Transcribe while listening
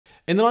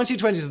In the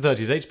 1920s and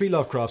 30s, H.P.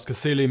 Lovecraft's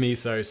Cthulhu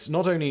mythos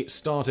not only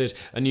started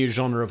a new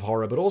genre of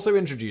horror, but also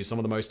introduced some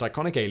of the most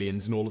iconic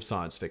aliens in all of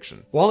science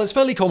fiction. While it's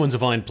fairly common to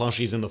find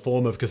plushies in the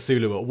form of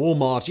Cthulhu at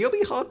Walmart, you'll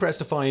be hard-pressed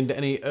to find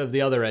any of the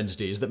other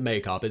entities that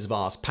make up his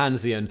vast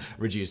pantheon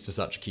reduced to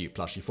such a cute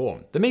plushie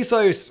form. The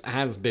mythos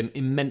has been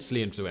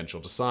immensely influential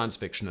to science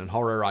fiction and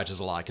horror writers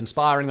alike,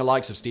 inspiring the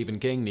likes of Stephen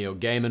King, Neil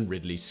Gaiman,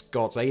 Ridley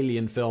Scott's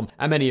Alien film,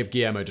 and many of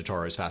Guillermo del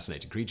Toro's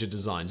fascinating creature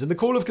designs. And the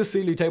Call of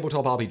Cthulhu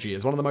tabletop RPG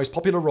is one of the most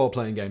popular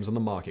role-playing games on the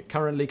market,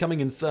 currently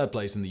coming in third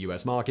place in the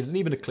US market and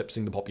even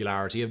eclipsing the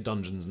popularity of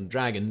Dungeons &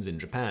 Dragons in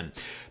Japan.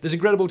 This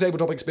incredible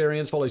tabletop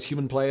experience follows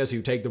human players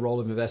who take the role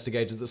of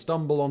investigators that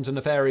stumble onto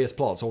nefarious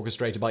plots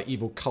orchestrated by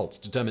evil cults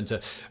determined to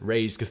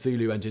raise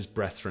Cthulhu and his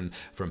brethren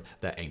from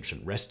their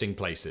ancient resting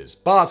places.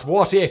 But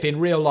what if in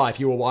real life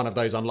you were one of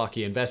those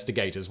unlucky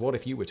investigators? What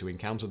if you were to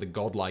encounter the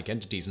godlike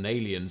entities and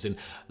aliens in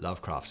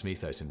Lovecraft's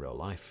mythos in real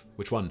life?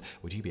 Which one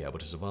would you be able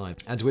to survive?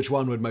 And which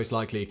one would most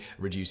likely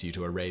reduce you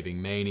to a raving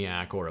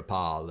maniac or a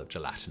pile of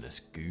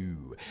gelatinous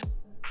goo?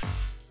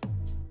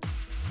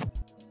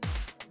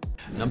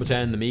 Number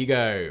 10, the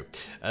Migo.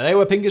 They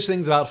were pinkish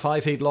things about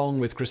 5 feet long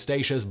with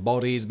crustaceous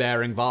bodies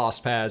bearing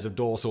vast pairs of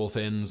dorsal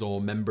fins or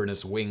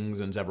membranous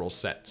wings and several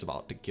sets of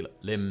articulate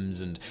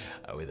limbs, and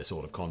with a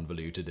sort of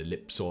convoluted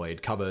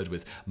ellipsoid covered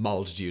with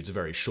multitudes of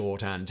very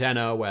short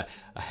antennae where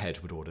a head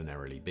would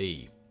ordinarily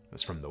be.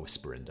 That's from The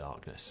Whisper in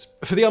Darkness.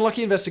 For the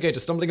unlucky investigator,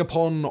 stumbling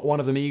upon one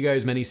of the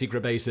Migo's many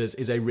secret bases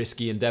is a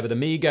risky endeavor. The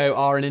Migo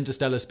are an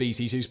interstellar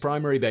species whose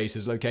primary base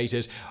is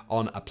located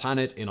on a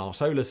planet in our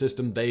solar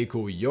system they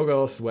call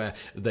Shoggoths, where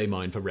they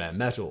mine for rare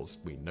metals.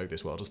 We know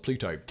this world as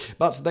Pluto.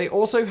 But they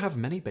also have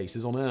many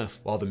bases on Earth.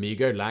 While the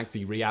Migo lack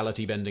the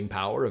reality-bending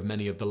power of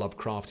many of the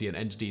Lovecraftian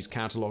entities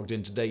catalogued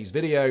in today's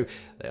video,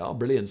 they are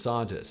brilliant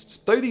scientists.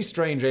 Though these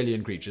strange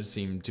alien creatures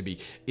seem to be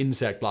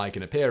insect-like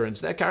in appearance,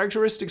 their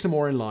characteristics are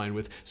more in line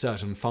with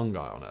certain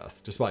fungi on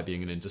Earth. Despite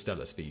being an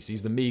interstellar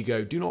species, the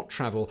Migo do not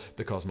travel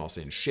the cosmos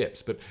in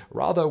ships, but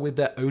rather with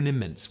their own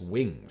immense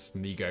wings. The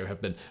Migo have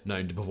been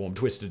known to perform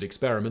twisted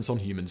experiments on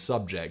human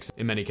subjects.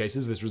 In many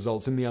cases, this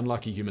results in the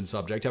unlucky human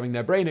subject having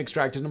their brain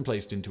extracted and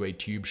placed into a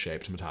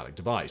tube-shaped metallic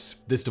device.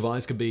 This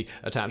device can be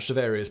attached to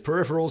various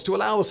peripherals to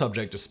allow the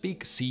subject to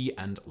speak, see,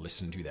 and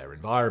listen to their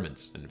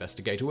environment. An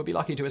investigator would be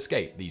lucky to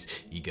escape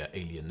these eager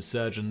alien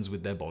surgeons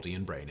with their body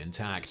and brain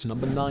intact.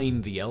 Number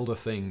 9, the Elder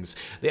Things.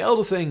 The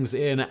Elder Things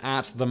in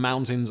At the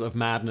Mountains of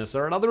Madness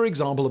are another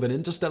example of an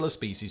interstellar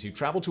species who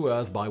travel to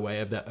Earth by way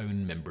of their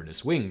own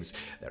membranous wings.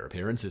 Their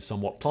appearance is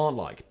somewhat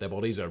plant-like. Their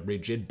bodies are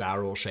rigid,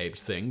 barrel-shaped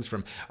things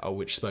from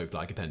which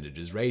spoke-like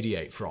appendages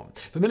radiate from.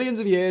 For millions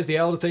of years, the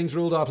Elder Things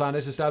ruled our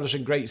planet,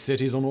 establishing great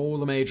cities on all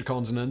the major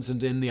continents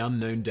and in the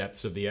unknown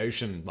depths of the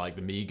ocean. Like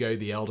the Migo,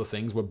 the Elder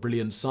Things were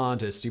brilliant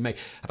scientists who may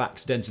have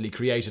accidentally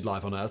created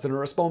life on Earth and are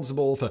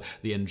responsible for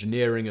the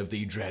engineering of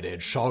the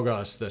dreaded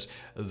Shoggoths that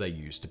they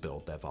used to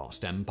build their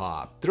vast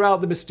empire.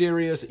 Throughout the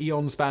mysterious,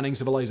 eon-spanning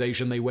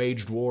civilization, they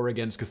waged war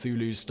against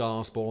Cthulhu's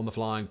starspawn, the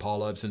flying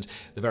polyps, and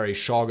the very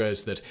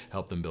Shoggoths that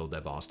helped them build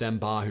their vast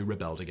empire, who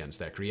rebelled against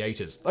their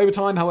creators. Over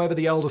time, however,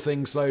 the Elder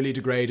Things slowly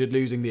degraded,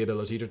 losing the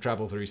ability to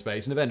travel through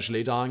space and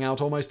eventually dying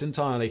out almost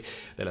entirely.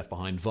 They left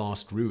behind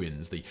vast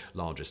ruins, the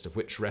largest of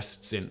which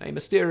rests in a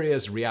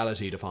mysterious,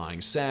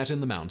 reality-defying set in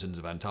the mountains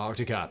of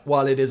Antarctica.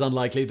 While it is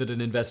unlikely that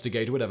an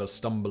investigator would ever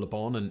stumble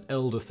upon an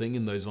Elder Thing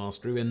in those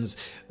vast ruins,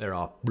 there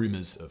are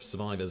rumors of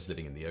survivors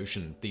living in the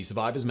ocean. These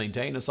survivors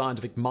maintain a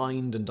scientific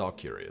mind and are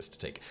curious to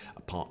take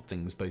apart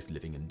things both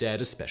living and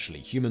dead, especially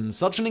humans.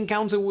 Such an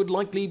encounter would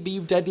likely be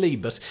deadly,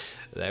 but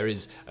there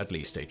is at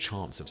least a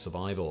chance of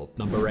survival.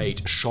 Number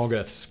 8,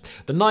 Shoggoths.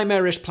 The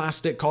nightmarish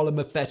plastic column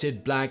of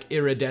fetid black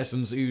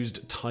iridescence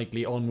oozed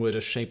tightly onward,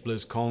 a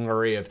shapeless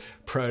congery of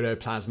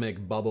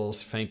protoplasmic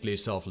bubbles, faintly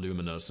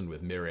self-luminous and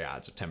with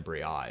myriads of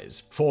temporary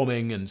eyes,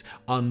 forming and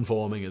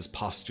unforming as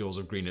pustules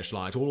of greenish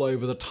light all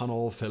over the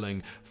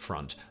tunnel-filling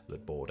front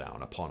that bore down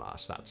upon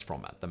us. That's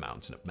from At the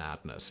Mountain of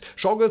Madness.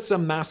 Shoggoths are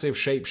massive,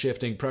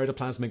 shape-shifting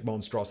protoplasmic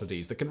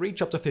monstrosities that can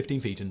reach up to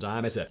 15 feet in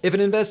diameter. If an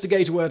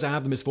investigator were to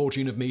have the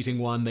misfortune of meeting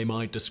one, they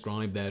might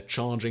describe their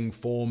charging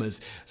form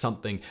as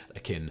something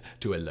akin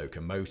to a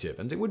locomotive,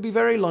 and it would be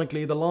very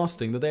likely the last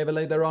thing that they ever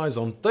laid their eyes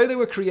on. Though they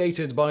were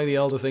created by the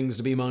Elder Things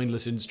to be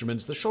mindless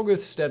instruments, the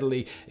Shoggoths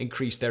steadily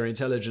increased their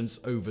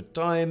intelligence over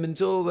time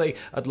until they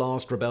at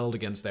last rebelled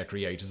against their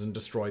creators and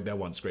destroyed their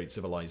once great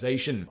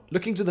civilization.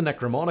 Looking to the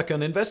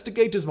Necromonicon,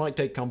 investigators might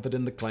take comfort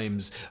in the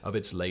claims of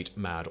its late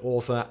mad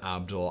author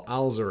Abdul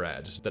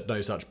Alzared that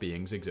no such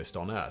beings exist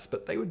on Earth,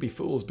 but they would be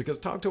fools because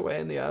tucked away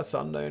in the Earth's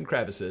unknown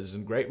crevices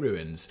and great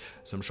ruins,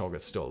 some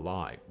Shoggoths still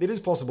lie. It is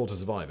possible to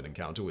survive an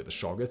encounter with a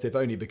Shoggoth, if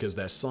only because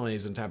their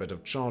size and habit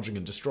of charging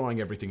and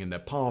destroying everything in their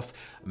path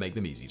make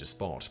them easy to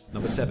spot.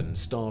 Number 7,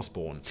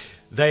 Starspawn.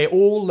 They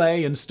all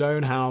lay in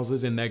stone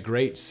houses in their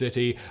great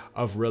city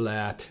of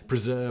Relair,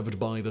 preserved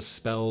by the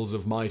spells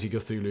of mighty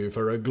Cthulhu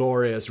for a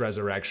glorious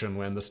resurrection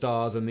when the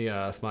stars and the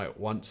earth might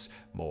once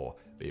more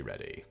be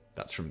ready.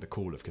 That's from The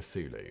Call of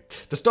Cthulhu.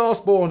 The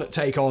Starspawn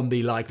take on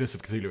the likeness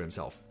of Cthulhu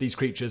himself. These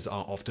creatures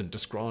are often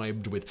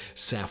described with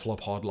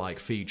cephalopod-like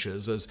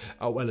features, as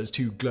well as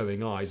 2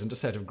 glowing eyes and a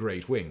set of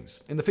great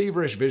wings. In the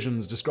feverish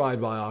visions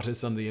described by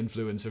artists under the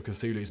influence of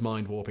Cthulhu's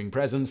mind-warping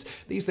presence,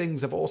 these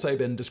things have also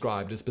been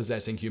described as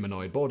possessing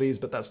humanoid bodies,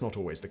 but that's not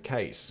always the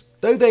case.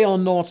 Though they are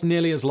not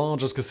nearly as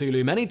large as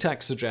Cthulhu, many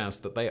texts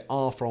suggest that they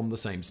are from the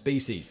same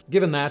species.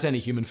 Given that, any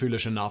human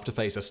foolish enough to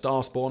face a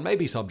Starspawn may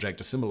be subject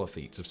to similar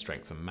feats of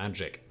strength and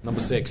magic. Number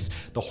 6.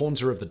 The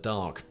Haunter of the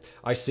Dark.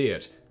 I see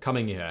it.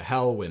 Coming here.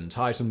 Hellwind,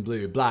 Titan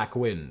Blue, Black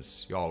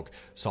Winds. Yog,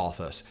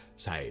 Sarthus,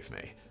 save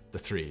me. The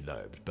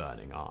 3-lobed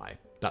burning eye.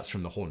 That's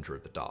from The Haunter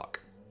of the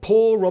Dark.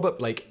 Poor Robert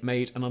Blake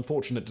made an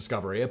unfortunate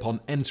discovery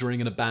upon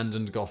entering an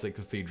abandoned Gothic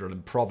cathedral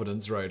in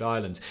Providence, Rhode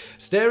Island.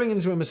 Staring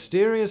into a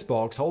mysterious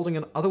box holding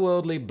an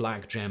otherworldly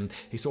black gem,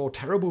 he saw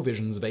terrible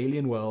visions of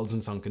alien worlds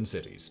and sunken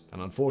cities.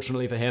 And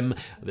unfortunately for him,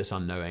 this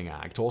unknowing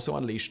act also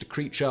unleashed a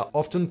creature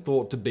often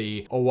thought to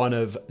be one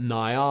of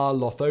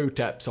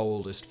Nyarlathotep's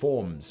oldest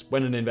forms.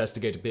 When an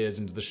investigator peers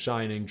into the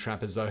shining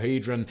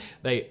trapezohedron,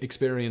 they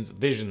experience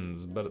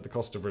visions, but at the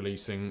cost of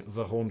releasing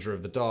the Haunter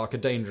of the Dark, a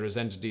dangerous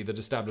entity that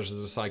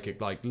establishes a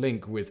psychic-like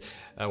link with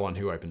one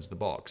who opens the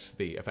box.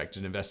 The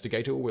affected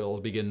investigator will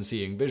begin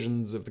seeing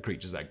visions of the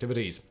creature's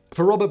activities.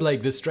 For Robert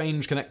Blake, this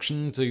strange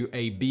connection to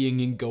a being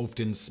engulfed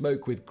in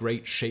smoke with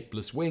great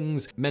shapeless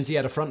wings meant he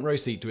had a front row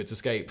seat to its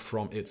escape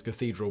from its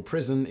cathedral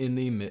prison in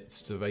the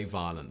midst of a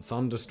violent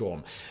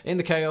thunderstorm. In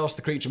the chaos,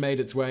 the creature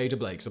made its way to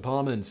Blake's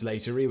apartment.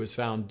 Later, he was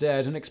found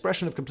dead, an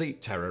expression of complete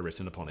terror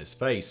written upon his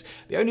face.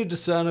 The only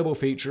discernible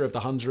feature of the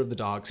Hunter of the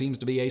Dark seems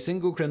to be a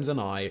single crimson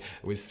eye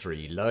with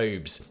 3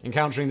 lobes.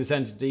 Encountering this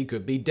entity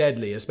could be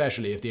deadly,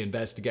 especially if the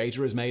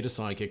investigator has made a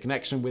psychic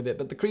connection with it,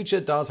 but the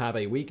creature does have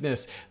a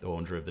weakness. The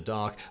Haunter of the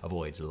Dark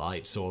avoids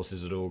light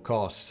sources at all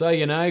costs, so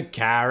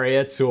carry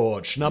a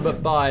torch. Number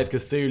 5,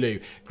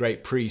 Cthulhu,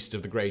 Great Priest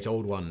of the Great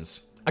Old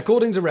Ones.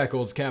 According to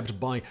records kept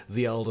by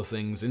the Elder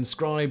Things,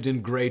 inscribed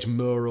in great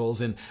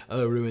murals in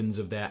ruins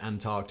of their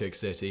Antarctic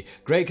city,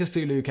 Great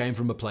Cthulhu came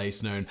from a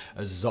place known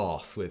as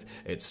Zoth, with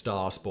its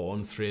star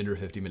spawn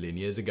 350 million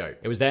years ago.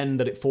 It was then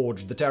that it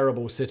forged the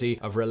terrible city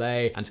of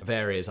R'lyeh and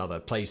various other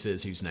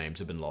places whose names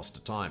have been lost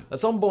to time. At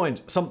some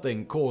point,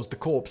 something caused the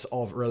corpse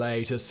of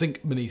R'lyeh to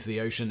sink beneath the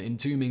ocean,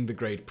 entombing the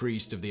great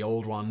priest of the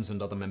Old Ones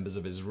and other members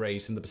of his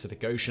race in the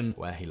Pacific Ocean,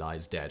 where he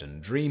lies dead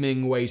and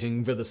dreaming,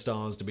 waiting for the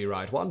stars to be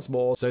right once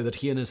more, so that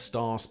he and his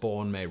star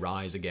spawn may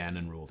rise again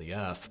and rule the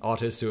earth.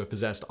 Artists who have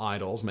possessed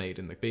idols made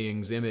in the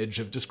being's image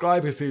have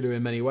described Cthulhu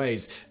in many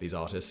ways. These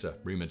artists are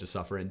rumored to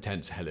suffer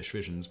intense hellish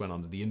visions when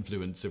under the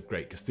influence of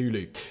Great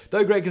Cthulhu.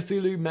 Though Great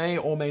Cthulhu may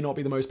or may not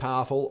be the most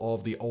powerful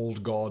of the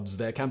old gods,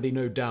 there can be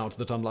no doubt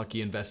that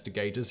unlucky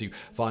investigators who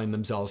find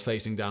themselves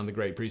facing down the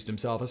Great Priest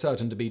himself are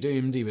certain to be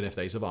doomed, even if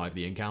they survive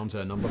the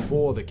encounter. Number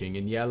 4, the King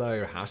in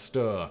Yellow,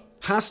 Hastur.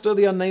 Hastur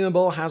the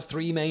Unnameable has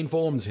 3 main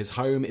forms. His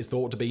home is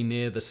thought to be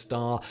near the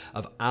star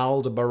of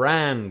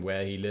Aldebaran,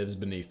 where he lives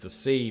beneath the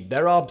sea.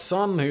 There are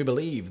some who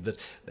believe that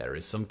there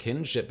is some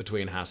kinship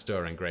between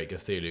Hastur and Great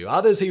Cthulhu.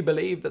 Others who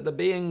believe that the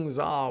beings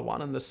are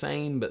one and the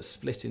same, but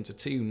split into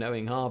 2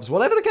 knowing halves.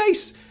 Whatever the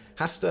case,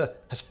 Hastur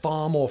has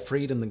far more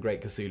freedom than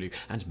Great Cthulhu,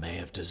 and may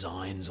have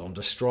designs on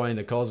destroying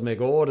the cosmic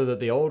order that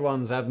the Old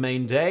Ones have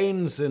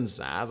maintained since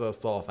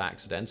Azathoth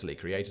accidentally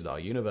created our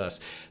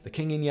universe. The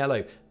King in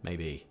Yellow may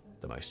be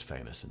the most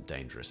famous and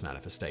dangerous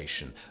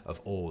manifestation of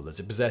all, as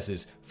it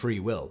possesses free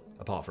will,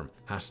 apart from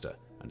Hastur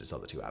and its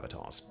other 2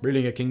 avatars.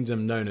 Ruling a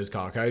kingdom known as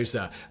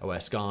Carcosa, where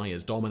sky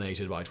is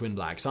dominated by twin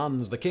black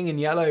suns, the King in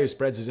Yellow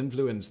spreads his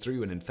influence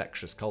through an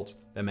infectious cult.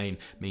 Their main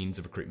means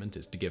of recruitment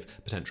is to give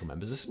potential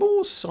members a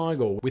small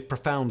sigil with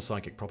profound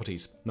psychic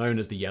properties. Known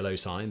as the Yellow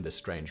Sign, this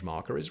strange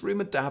marker is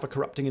rumored to have a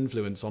corrupting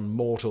influence on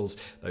mortals.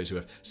 Those who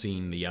have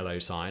seen the Yellow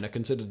Sign are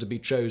considered to be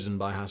chosen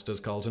by Hastur's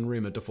cult and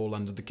rumored to fall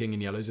under the King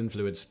in Yellow's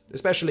influence.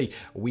 Especially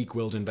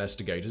weak-willed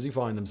investigators who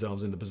find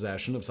themselves in the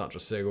possession of such a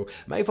sigil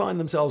may find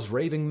themselves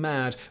raving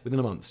mad within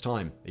a month's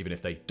time, even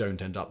if they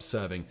don't end up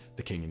serving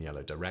the King in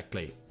Yellow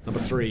directly. Number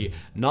 3,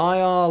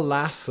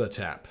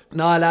 Nyarlathotep.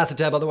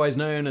 Nyarlathotep, otherwise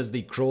known as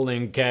the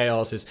Crawling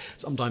Chaos, is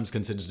sometimes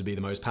considered to be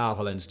the most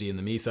powerful entity in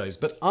the mythos,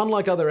 but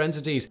unlike other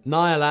entities,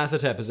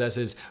 Nyarlathotep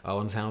possesses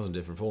 1,000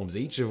 different forms,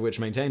 each of which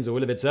maintains a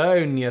will of its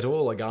own, yet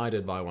all are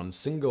guided by one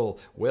single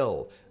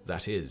will,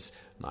 that is,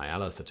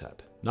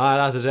 Nyarlathotep.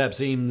 Nyarlathotep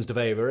seems to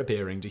favor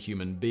appearing to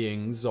human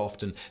beings,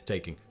 often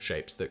taking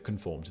shapes that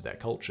conform to their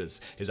cultures.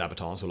 His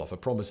avatars will offer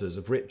promises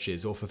of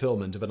riches or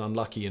fulfillment of an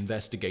unlucky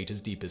investigator's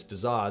deepest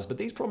desires, but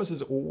these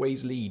promises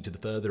always lead to the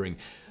furthering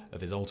of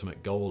his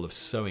ultimate goal of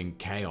sowing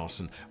chaos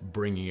and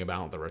bringing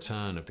about the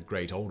return of the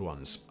Great Old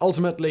Ones.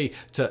 Ultimately,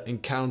 to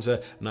encounter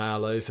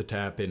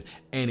Nyarlathotep in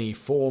any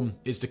form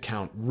is to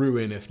count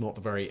ruin, if not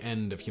the very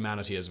end of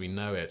humanity as we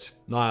know it.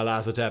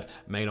 Nyarlathotep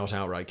may not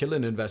outright kill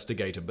an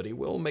investigator, but he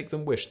will make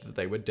them wish that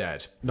they were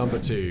dead. Number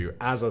 2,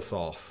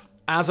 Azathoth.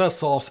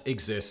 Azathoth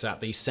exists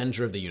at the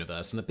center of the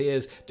universe and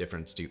appears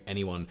different to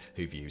anyone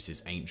who views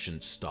his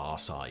ancient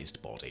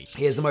star-sized body.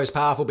 He is the most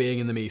powerful being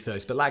in the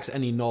mythos, but lacks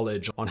any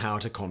knowledge on how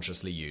to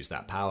consciously use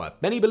that power.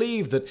 Many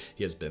believe that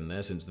he has been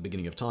there since the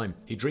beginning of time.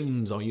 He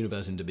dreams our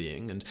universe into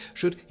being, and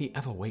should he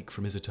ever wake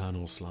from his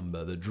eternal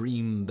slumber, the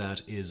dream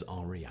that is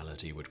our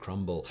reality would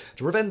crumble.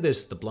 To prevent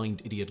this, the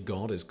blind idiot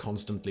god is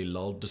constantly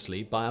lulled to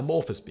sleep by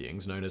amorphous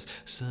beings known as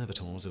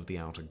servitors of the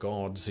outer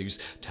gods, whose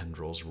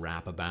tendrils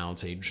wrap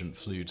about ancient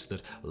flutes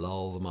that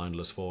lull the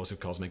mindless force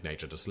of cosmic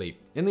nature to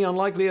sleep. In the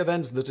unlikely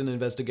event that an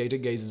investigator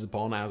gazes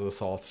upon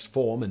Azathoth's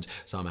form and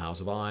somehow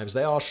survives,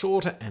 they are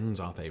sure to end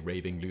up a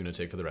raving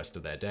lunatic for the rest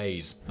of their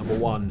days. Number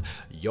 1.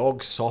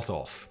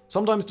 Yog-Sothoth.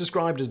 Sometimes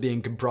described as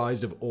being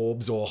comprised of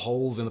orbs or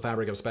holes in the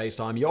fabric of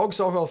space-time,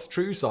 Yog-Sothoth's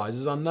true size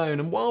is unknown,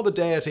 and while the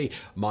deity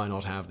might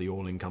not have the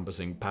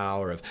all-encompassing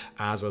power of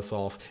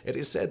Azathoth, it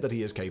is said that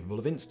he is capable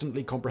of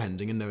instantly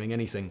comprehending and knowing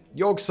anything.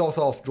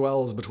 Yog-Sothoth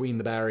dwells between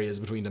the barriers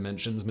between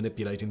dimensions,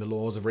 manipulating the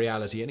laws of reality,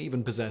 and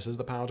even possesses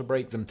the power to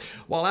break them.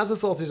 While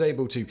Azathoth is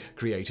able to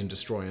create and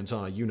destroy an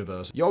entire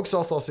universe,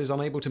 Yog-Sothoth is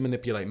unable to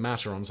manipulate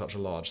matter on such a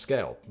large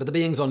scale. But the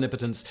being's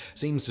omnipotence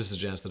seems to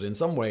suggest that in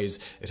some ways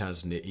it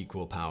has near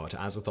equal power to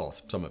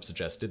Azathoth. Some have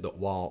suggested that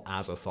while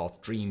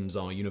Azathoth dreams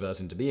our universe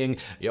into being,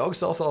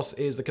 Yog-Sothoth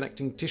is the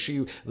connecting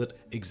tissue that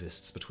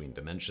exists between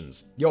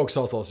dimensions.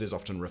 Yog-Sothoth is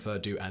often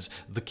referred to as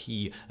the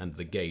key and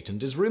the gate,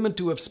 and is rumored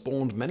to have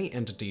spawned many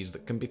entities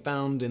that can be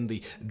found in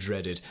the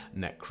dreaded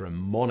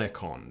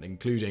Necromonicon,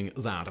 including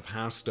that of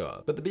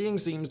Hastur. But the being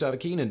seems to have a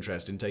keen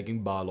interest in taking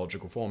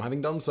biological form,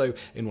 having done so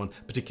in one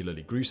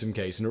particularly gruesome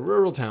case in a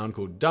rural town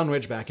called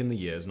Dunwich back in the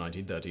years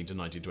 1913 to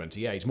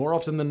 1928. More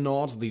often than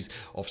not, these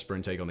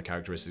offspring take on the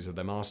characteristics of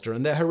their master,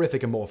 and their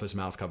horrific amorphous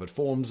mouth-covered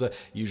forms are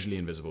usually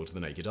invisible to the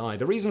naked eye.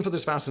 The reason for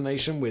this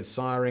fascination with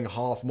siring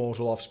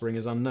half-mortal offspring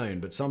is unknown,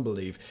 but some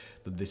believe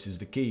that this is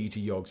the key to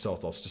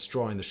Yog-Sothoth's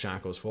destroying the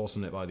shackles forced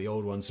on it by the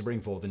old ones to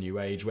bring forth a new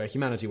age, where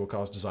humanity will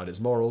cast aside its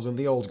morals and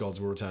the old gods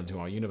will return to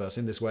our universe.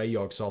 In this way,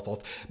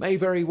 Yog-Sothoth may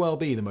very well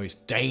be the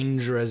most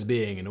dangerous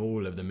being in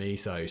all of the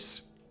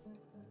mythos.